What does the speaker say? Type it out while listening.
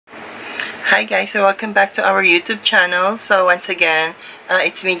Hi guys, so welcome back to our YouTube channel. So once again,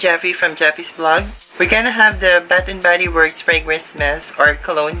 it's me Jeffy from Jeffys Vlog. We're gonna have the Bath & Body Works Fragrance Mist or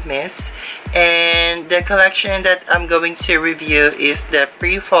Cologne Mist, and the collection that I'm going to review is the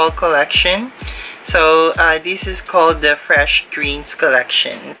Prefall collection. So this is called the Fresh Greens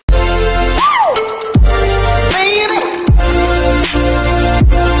collection.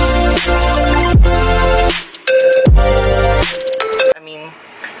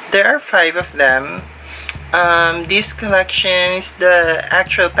 There are 5 of them. These collections, the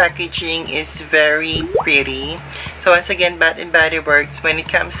actual packaging is very pretty. So once again, Bath & Body Works, when it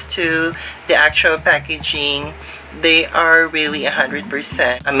comes to the actual packaging, they are really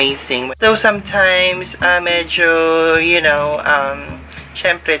 100% amazing. Though sometimes medyo,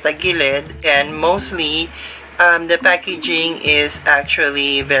 syempre tagilid, and mostly the packaging is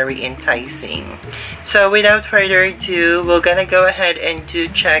actually very enticing. So without further ado, we're gonna go ahead and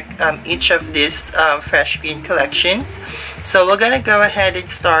check each of these fresh green collections. So we're gonna go ahead and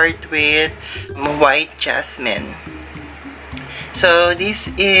start with White Jasmine. So this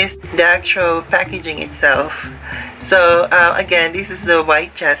is the actual packaging itself. So again, this is the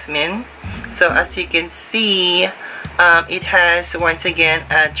White Jasmine. So as you can see, it has once again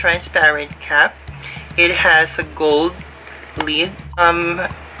a transparent cap. It has a gold lid.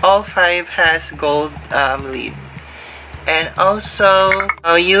 All 5 has gold lid. And also,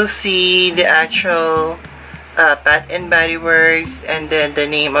 you'll see the actual Bath & Body Works, and then the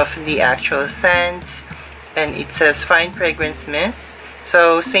name of the actual scents. And it says Fine Fragrance Mist.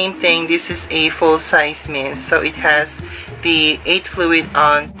 So same thing, this is a full-size mist. So it has the 8 fluid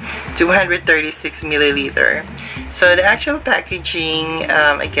ounce, 236 milliliter. So the actual packaging,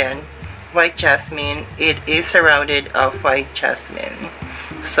 again, White Jasmine, it is surrounded of white jasmine.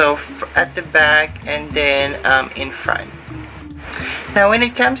 So at the back and then in front. Now when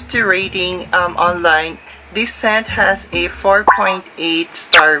it comes to rating online, this scent has a 4.8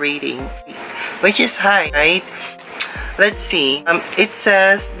 star rating, which is high, right? Let's see. It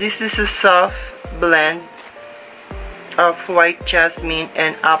says this is a soft blend of white jasmine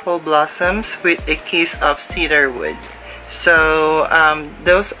and apple blossoms with a kiss of cedar wood. So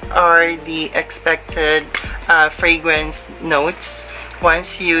those are the expected fragrance notes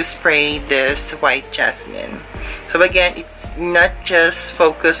once you spray this white jasmine. So again, it's not just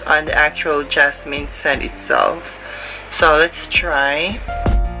focused on the actual jasmine scent itself. So let's try.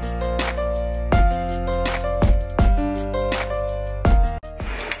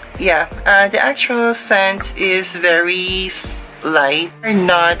 Yeah, the actual scent is very light. I'm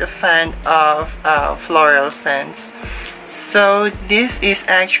not a fan of floral scents. So this is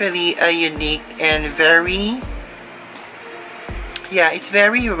actually a unique and it's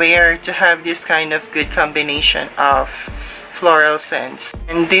very rare to have this kind of good combination of floral scents.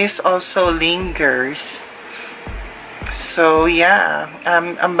 And this also lingers. So yeah,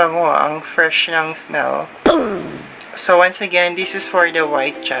 ang bango, ang fresh ng smell. So once again, this is for the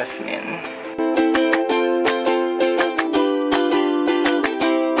White Jasmine.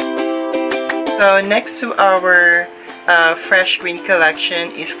 So next to our fresh green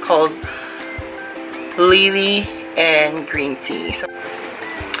collection is called Lily and Green Tea. So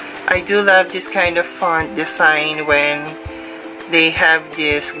I do love this kind of font design when they have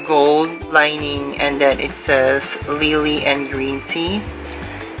this gold lining and then it says Lily and Green Tea.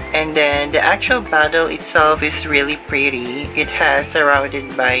 And then the actual bottle itself is really pretty. It has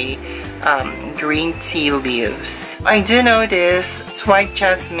surrounded by green tea leaves. I do notice it's White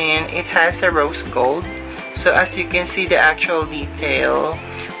Jasmine. It has a rose gold. So as you can see the actual detail,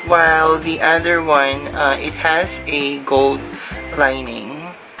 while the other one, it has a gold lining.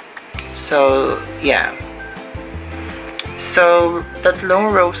 So yeah. So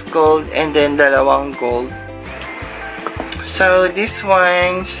tatlong rose gold and then dalawang gold. So this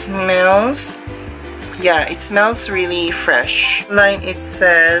one smells, it smells really fresh. Line it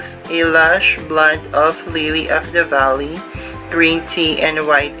says a lush blend of lily of the valley, green tea and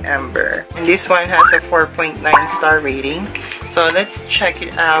white amber. And this one has a 4.9 star rating. So let's check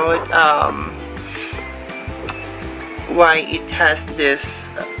it out, why it has this,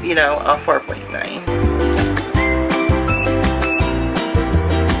 a 4.9.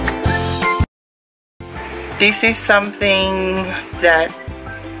 This is something that,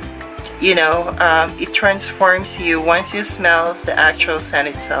 it transforms you once you smell the actual scent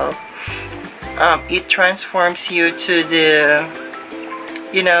itself. It transforms you to the,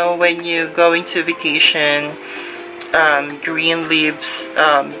 when you go into vacation, green leaves,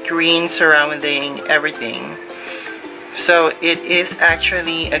 green surrounding everything. So it is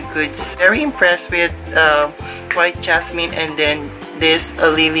actually a good, very impressed with White Jasmine and then this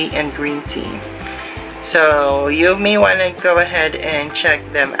lily and green tea. So you may want to go ahead and check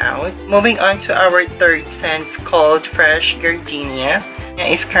them out. Moving on to our third scent called Fresh Gardenia.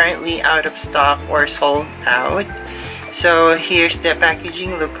 It's currently out of stock or sold out. So here's the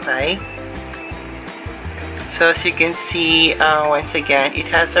packaging look like. So as you can see, once again, it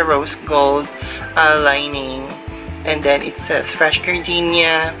has a rose gold lining, and then it says Fresh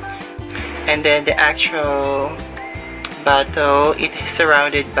Gardenia, and then the actual bottle, it is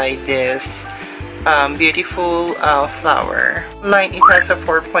surrounded by this beautiful flower line. It has a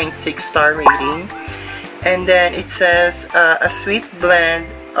 4.6 star rating, and then it says a sweet blend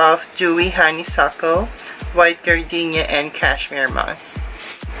of dewy honeysuckle, white gardenia, and cashmere moss.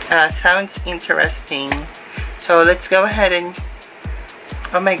 Sounds interesting. So let's go ahead and,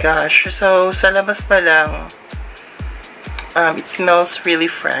 oh my gosh, so sa labas pa lang, it smells really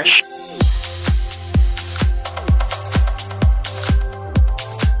fresh.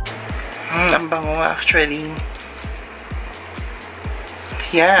 Ang bango actually.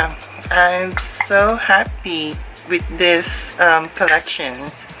 Yeah, I'm so happy with this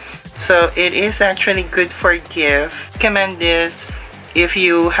collections. So it is actually good for gift. Recommend this if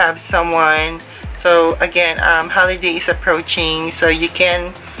you have someone. So again, holiday is approaching, so you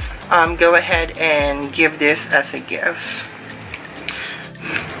can go ahead and give this as a gift.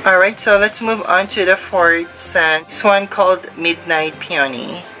 Alright, so let's move on to the fourth scent. This one called Midnight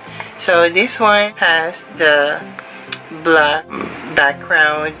Peony. So this one has the black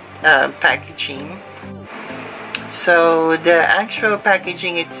background packaging. So the actual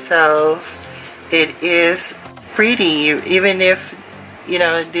packaging itself, it is pretty, even if, you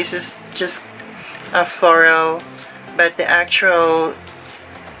know, this is just a floral, but the actual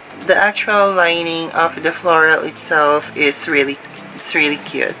lining of the floral itself is really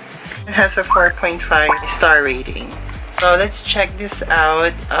cute. It has a 4.5 star rating. So let's check this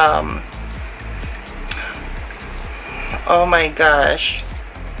out. Oh my gosh,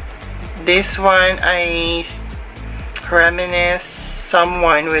 this one, I reminisce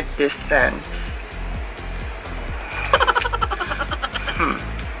someone with this scent.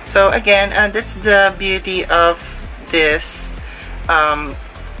 So again, that's the beauty of this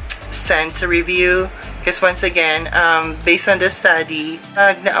scent review. Because once again, based on the study,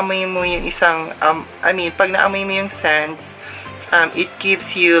 pag naamoy mo yung isang, pag naamoy mo yung scents, it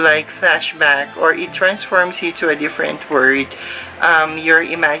gives you like flashback, or it transforms you to a different world, your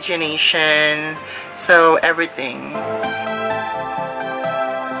imagination, so everything.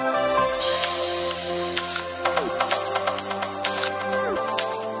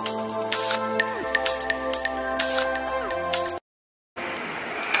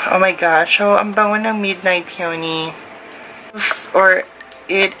 Oh my gosh, so ang bango ng Midnight Peony. Or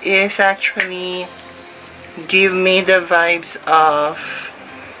it is actually give me the vibes of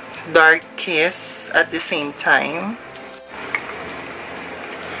Dark Kiss at the same time.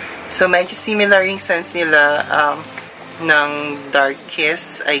 So medyo similar yung sense nila ng Dark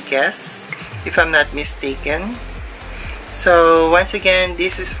Kiss, I guess, if I'm not mistaken. So once again,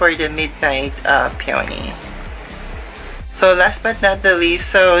 this is for the Midnight Peony. So last but not the least,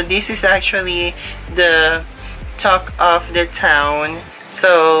 so this is actually the talk of the town.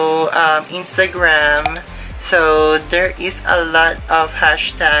 So Instagram, so there is a lot of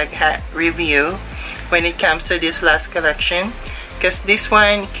hashtag review when it comes to this last collection, because this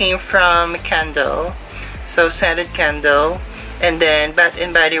one came from Candle, so scented candle, and then Bath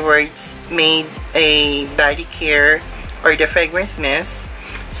and Body Works made a body care or the fragrance mist.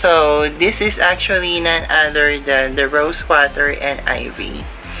 So this is actually none other than the rose water and ivy.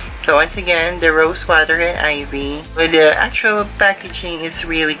 So once again, the rose water and ivy. But the actual packaging is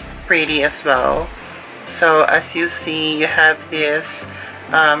really pretty as well. So as you see, you have this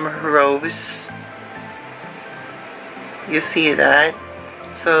rose. You see that?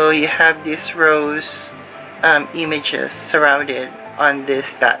 So you have this rose images surrounded on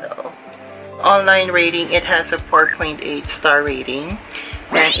this bottle. Online rating, it has a 4.8 star rating.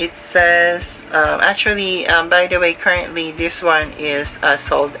 And it says, actually, by the way, currently this one is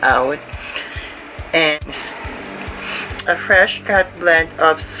sold out. And a fresh cut blend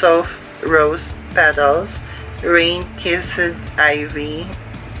of soft rose petals, rain-kissed ivy,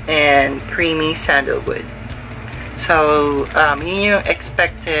 and creamy sandalwood. So, yun yung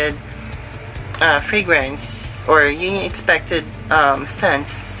expected fragrance, or yun yung expected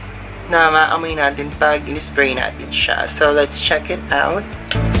scents na maamoy natin pag in-spray natin siya. So let's check it out.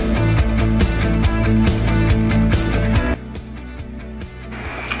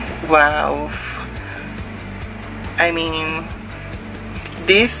 Wow. I mean,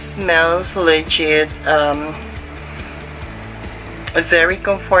 this smells legit a very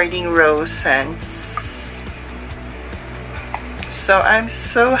comforting rose scents. So I'm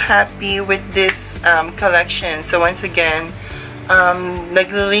so happy with this collection. So once again,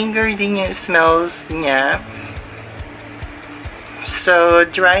 naglinger din yung smells niya. So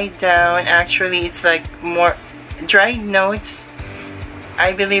dried down, actually it's like more dried notes.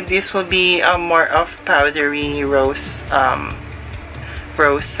 I believe this will be more of powdery rose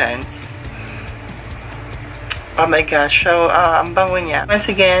scents. Oh my gosh, so ang bango niya. Once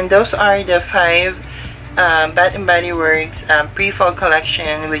again, those are the 5 Bath & Body Works pre-fall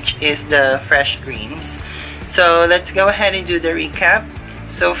collection, which is the fresh greens. So let's go ahead and do the recap.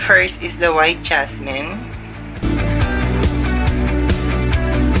 So first is the white jasmine.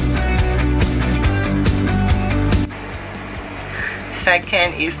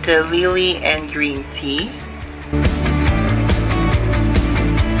 Second is the lily and green tea.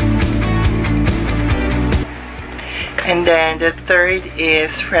 And then the third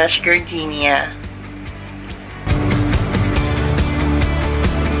is fresh gardenia.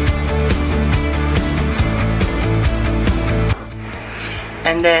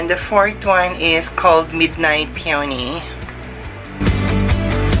 And then the fourth one is called Midnight Peony.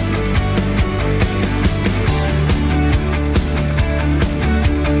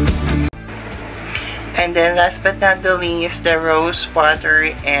 And then last but not the least, the rose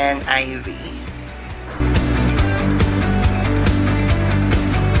water and ivy.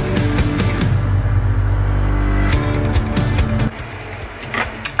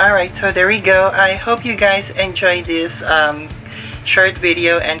 Alright, so there we go. I hope you guys enjoyed this short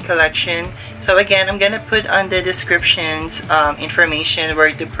video and collection. So again, I'm gonna put on the descriptions information where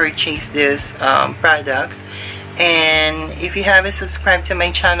to purchase this products. And if you haven't subscribed to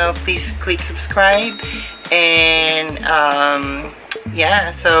my channel, please click subscribe. And yeah,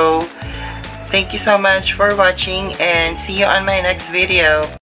 so thank you so much for watching, and see you on my next video.